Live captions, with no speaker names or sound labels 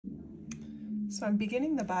So I'm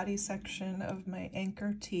beginning the body section of my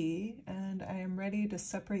Anker tee, and I am ready to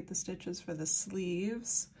separate the stitches for the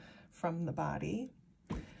sleeves from the body.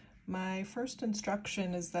 My first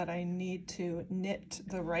instruction is that I need to knit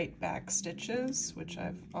the right back stitches, which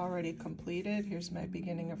I've already completed. Here's my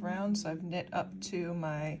beginning of round, so I've knit up to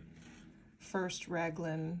my first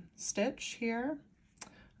raglan stitch here.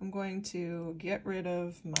 I'm going to get rid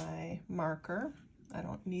of my marker. I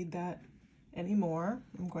don't need that anymore.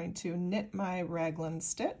 I'm going to knit my raglan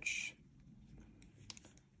stitch,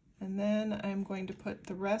 and then I'm going to put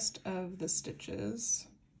the rest of the stitches,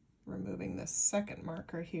 removing this second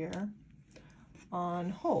marker here, on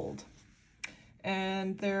hold.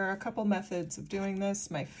 And there are a couple methods of doing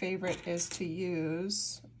this. My favorite is to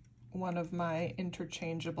use one of my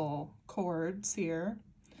interchangeable cords here,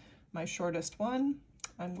 my shortest one.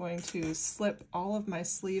 I'm going to slip all of my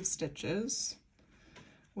sleeve stitches,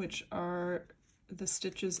 which are the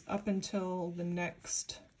stitches up until the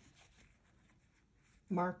next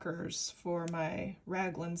markers for my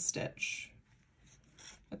raglan stitch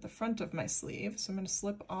at the front of my sleeve. So I'm going to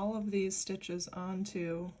slip all of these stitches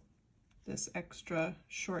onto this extra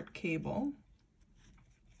short cable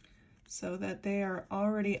so that they are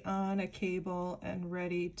already on a cable and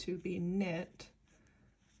ready to be knit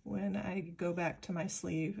when I go back to my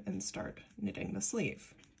sleeve and start knitting the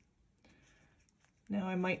sleeve. Now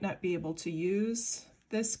I might not be able to use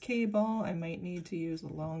this cable. I might need to use a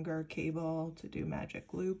longer cable to do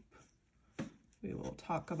magic loop. We will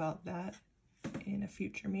talk about that in a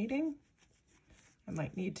future meeting. I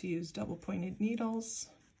might need to use double pointed needles.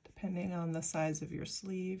 Depending on the size of your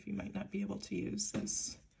sleeve, you might not be able to use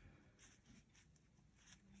this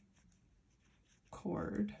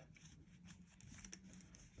cord.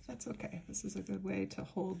 That's okay. This is a good way to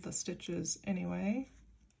hold the stitches anyway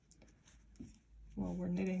while we're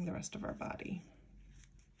knitting the rest of our body.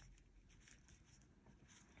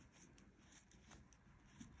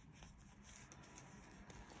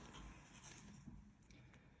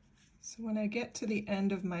 So when I get to the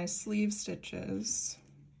end of my sleeve stitches,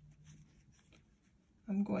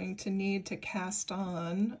 I'm going to need to cast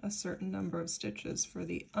on a certain number of stitches for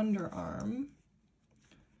the underarm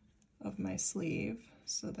of my sleeve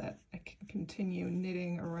so that I can continue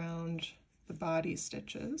knitting around the body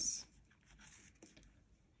stitches.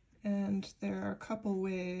 And there are a couple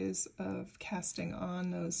ways of casting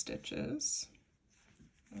on those stitches.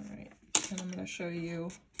 All right, and I'm going to show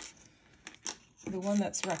you the one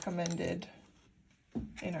that's recommended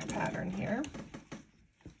in our pattern here.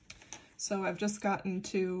 So I've just gotten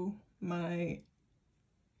to my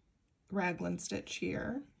raglan stitch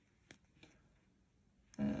here,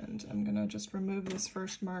 and I'm going to just remove this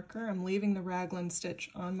first marker. I'm leaving the raglan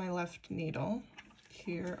stitch on my left needle.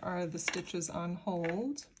 Here are the stitches on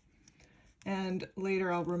hold. And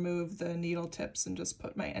later I'll remove the needle tips and just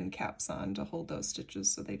put my end caps on to hold those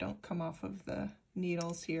stitches so they don't come off of the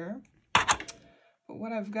needles here. But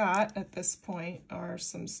what I've got at this point are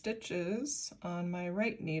some stitches on my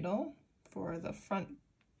right needle for the front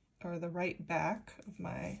or the right back of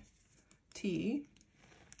my tee.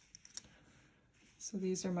 So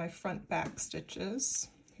these are my front back stitches.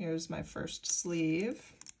 Here's my first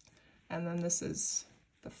sleeve, and then this is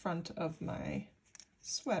the front of my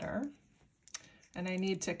sweater. And I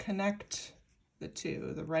need to connect the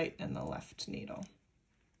two, the right and the left needle.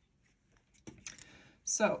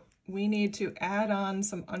 So we need to add on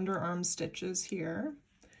some underarm stitches here.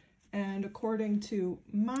 And according to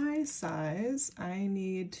my size, I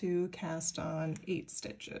need to cast on 8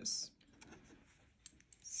 stitches.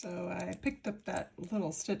 So I picked up that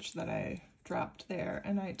little stitch that I dropped there,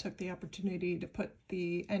 and I took the opportunity to put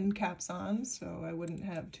the end caps on so I wouldn't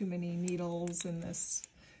have too many needles in this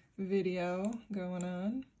video going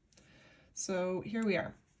on. So here we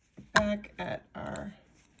are, back at our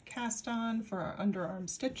cast on for our underarm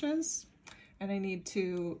stitches, and I need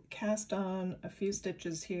to cast on a few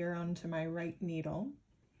stitches here onto my right needle.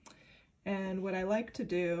 And what I like to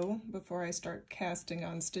do before I start casting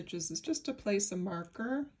on stitches is just to place a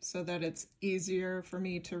marker so that it's easier for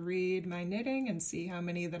me to read my knitting and see how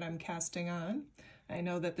many that I'm casting on. I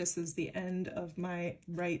know that this is the end of my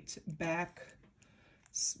right back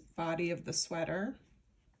body of the sweater.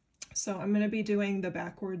 So I'm going to be doing the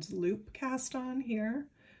backwards loop cast on here.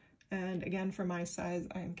 And again, for my size,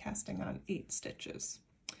 I am casting on 8 stitches.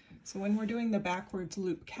 So when we're doing the backwards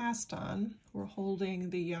loop cast on, we're holding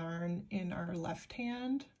the yarn in our left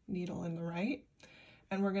hand, needle in the right,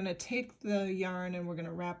 and we're going to take the yarn and we're going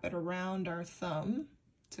to wrap it around our thumb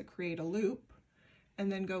to create a loop,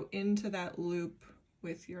 and then go into that loop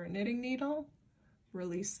with your knitting needle,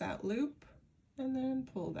 release that loop, and then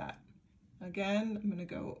pull that. Again, I'm going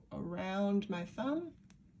to go around around my thumb,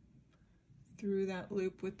 through that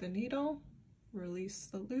loop with the needle, release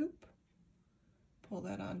the loop, pull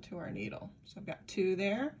that onto our needle. So I've got 2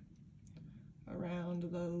 there, around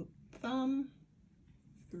the thumb,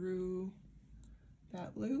 through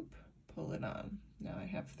that loop, pull it on. Now I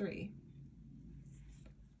have 3,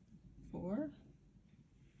 4,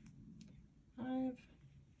 5,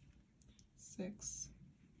 6,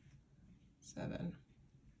 7,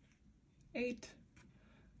 8.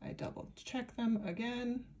 I double check them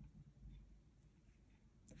again,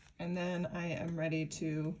 and then I am ready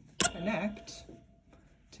to connect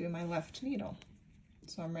to my left needle.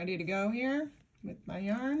 So I'm ready to go here with my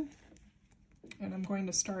yarn, and I'm going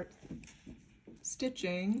to start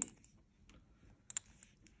stitching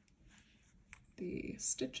the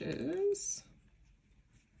stitches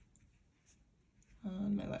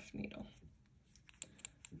on my left needle.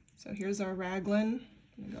 So here's our raglan.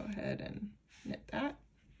 I'm gonna go ahead and knit that.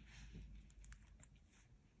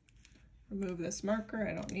 Remove this marker,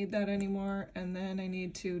 I don't need that anymore. And then I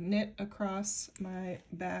need to knit across my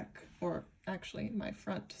back, or actually my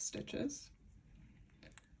front stitches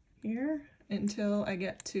here until I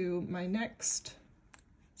get to my next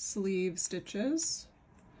sleeve stitches.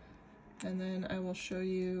 And then I will show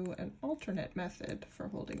you an alternate method for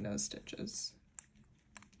holding those stitches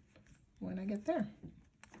when I get there.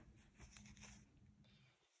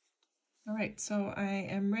 All right, so I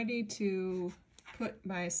am ready to put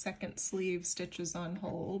my second sleeve stitches on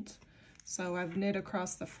hold. So I've knit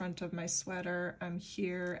across the front of my sweater. I'm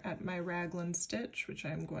here at my raglan stitch, which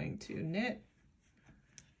I'm going to knit,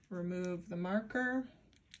 remove the marker,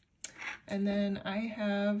 and then I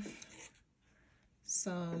have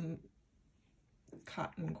some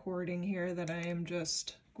cotton cording here that I am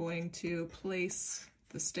just going to place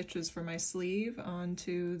the stitches for my sleeve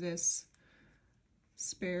onto this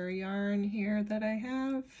spare yarn here that I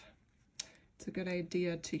have. It's a good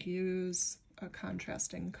idea to use a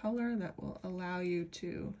contrasting color that will allow you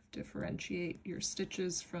to differentiate your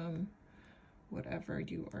stitches from whatever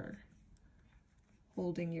you are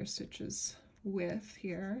holding your stitches with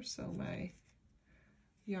here. So my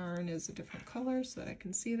yarn is a different color so that I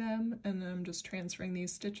can see them, and then I'm just transferring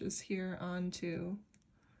these stitches here onto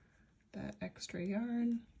that extra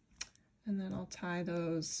yarn, and then I'll tie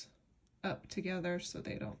those up together so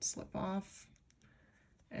they don't slip off.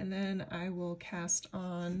 And then I will cast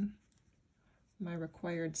on my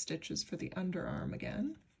required stitches for the underarm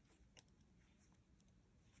again.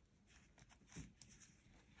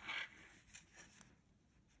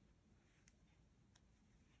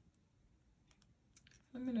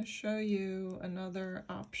 I'm going to show you another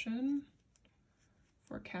option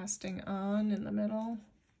for casting on in the middle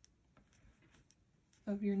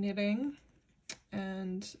of your knitting.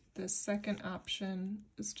 And the second option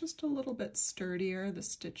is just a little bit sturdier. The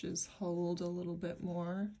stitches hold a little bit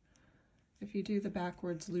more. If you do the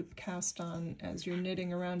backwards loop cast on as you're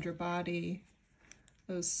knitting around your body,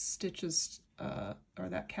 those stitches or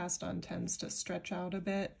that cast on tends to stretch out a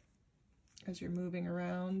bit as you're moving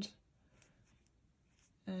around.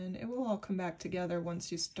 And it will all come back together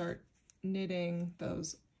once you start knitting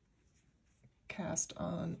those cast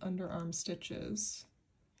on underarm stitches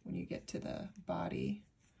when you get to the body.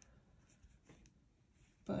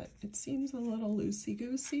 But it seems a little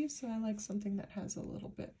loosey-goosey, so I like something that has a little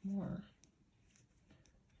bit more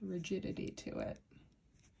rigidity to it.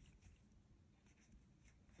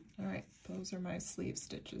 All right, those are my sleeve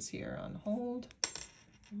stitches here on hold.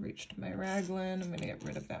 I've reached my raglan. I'm going to get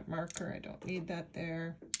rid of that marker. I don't need that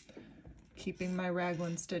there. Keeping my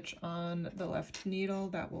raglan stitch on the left needle.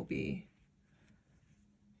 That will be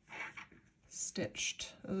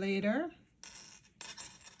stitched later.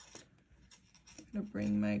 I'm going to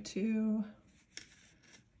bring my 2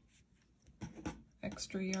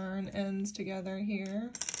 extra yarn ends together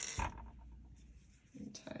here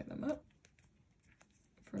and tie them up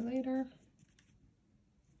for later.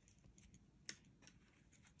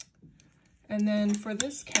 And then for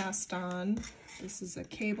this cast on, this is a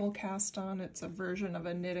cable cast on. It's a version of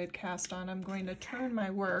a knitted cast on. I'm going to turn my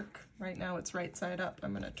work. Right now it's right side up.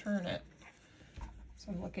 I'm going to turn it.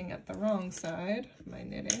 So I'm looking at the wrong side of my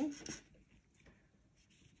knitting.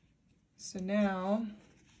 So now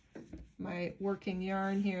my working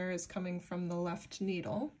yarn here is coming from the left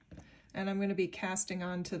needle, and I'm going to be casting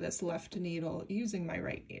onto this left needle using my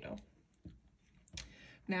right needle.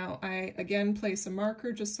 Now I again place a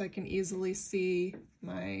marker just so I can easily see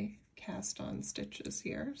my cast on stitches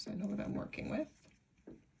here, so I know what I'm working with.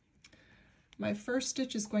 My first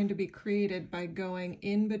stitch is going to be created by going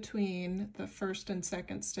in between the first and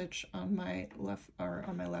second stitch on my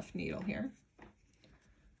left needle here.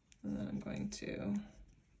 And then I'm going to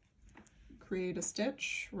create a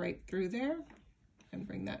stitch right through there and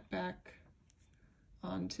bring that back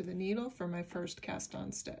onto the needle for my first cast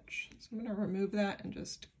on stitch. So I'm going to remove that and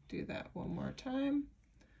just do that one more time.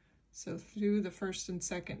 So through the first and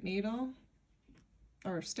second needle,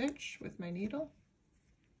 or stitch with my needle,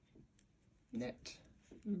 knit,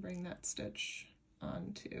 and bring that stitch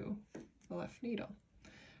onto the left needle.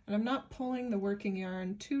 And I'm not pulling the working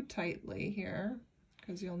yarn too tightly here,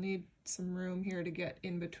 because you'll need some room here to get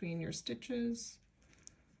in between your stitches.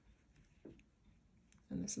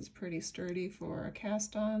 And this is pretty sturdy for a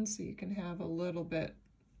cast on, so you can have a little bit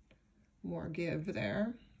more give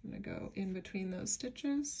there. I'm going to go in between those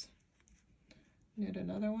stitches, knit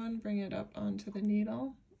another one, bring it up onto the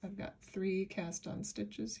needle. I've got 3 cast on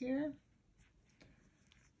stitches here.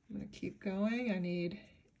 I'm going to keep going. I need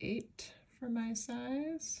 8 for my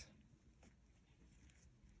size.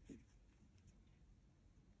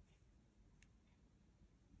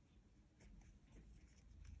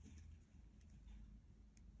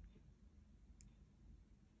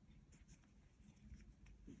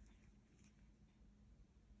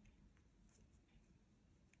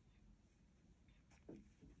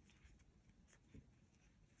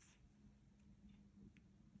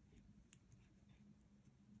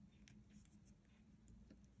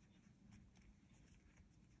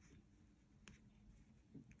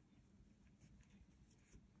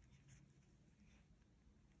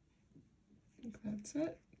 I think that's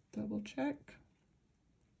it. Double check.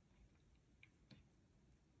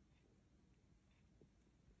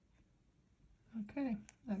 Okay,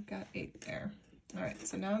 I've got 8 there. All right,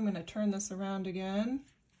 so now I'm going to turn this around again.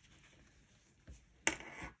 So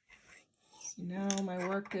now my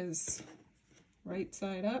work is right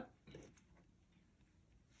side up.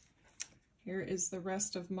 Here is the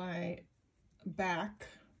rest of my back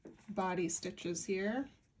body stitches here.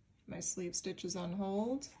 My sleeve stitches on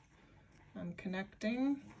hold. I'm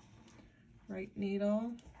connecting right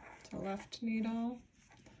needle to left needle,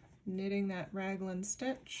 knitting that raglan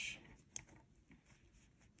stitch,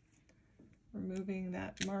 removing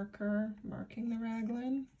that marker, marking the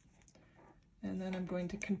raglan, and then I'm going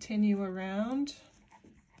to continue around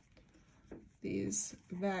these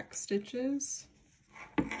back stitches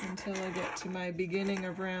until I get to my beginning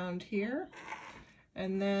of round here.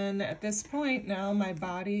 And then at this point now my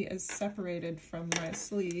body is separated from my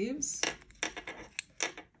sleeves.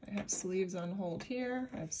 I have sleeves on hold here,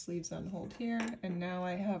 I have sleeves on hold here, and now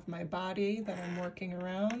I have my body that I'm working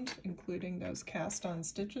around, including those cast on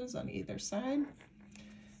stitches on either side.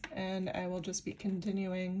 And I will just be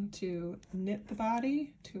continuing to knit the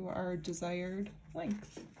body to our desired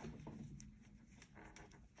length.